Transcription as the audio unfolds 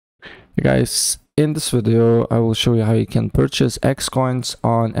Hey guys, in this video I will show you how you can purchase Xcoins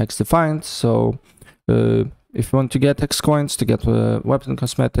on XDefiant. So if you want to get Xcoins to get weapon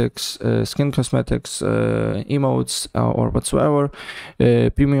cosmetics, skin cosmetics, emotes or whatsoever,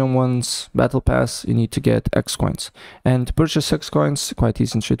 premium ones, battle pass, you need to get Xcoins. And to purchase Xcoins, quite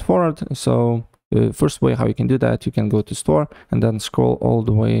easy and straightforward. So first way how you can do that, you can go to store and then scroll all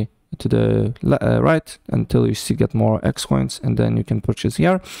the way to the right until you see get more Xcoins, and then you can purchase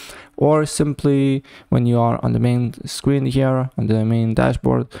here. Or simply when you are on the main screen here on the main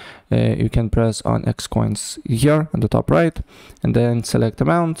dashboard, you can press on Xcoins here on the top right and then select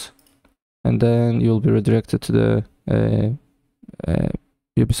amount, and then you'll be redirected to the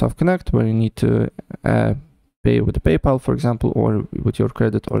Ubisoft Connect, where you need to pay with the PayPal, for example, or with your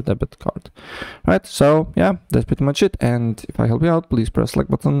credit or debit card. Right, so yeah, that's pretty much it. And if I help you out, please press like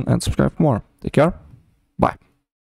button and subscribe for more. Take care. Bye.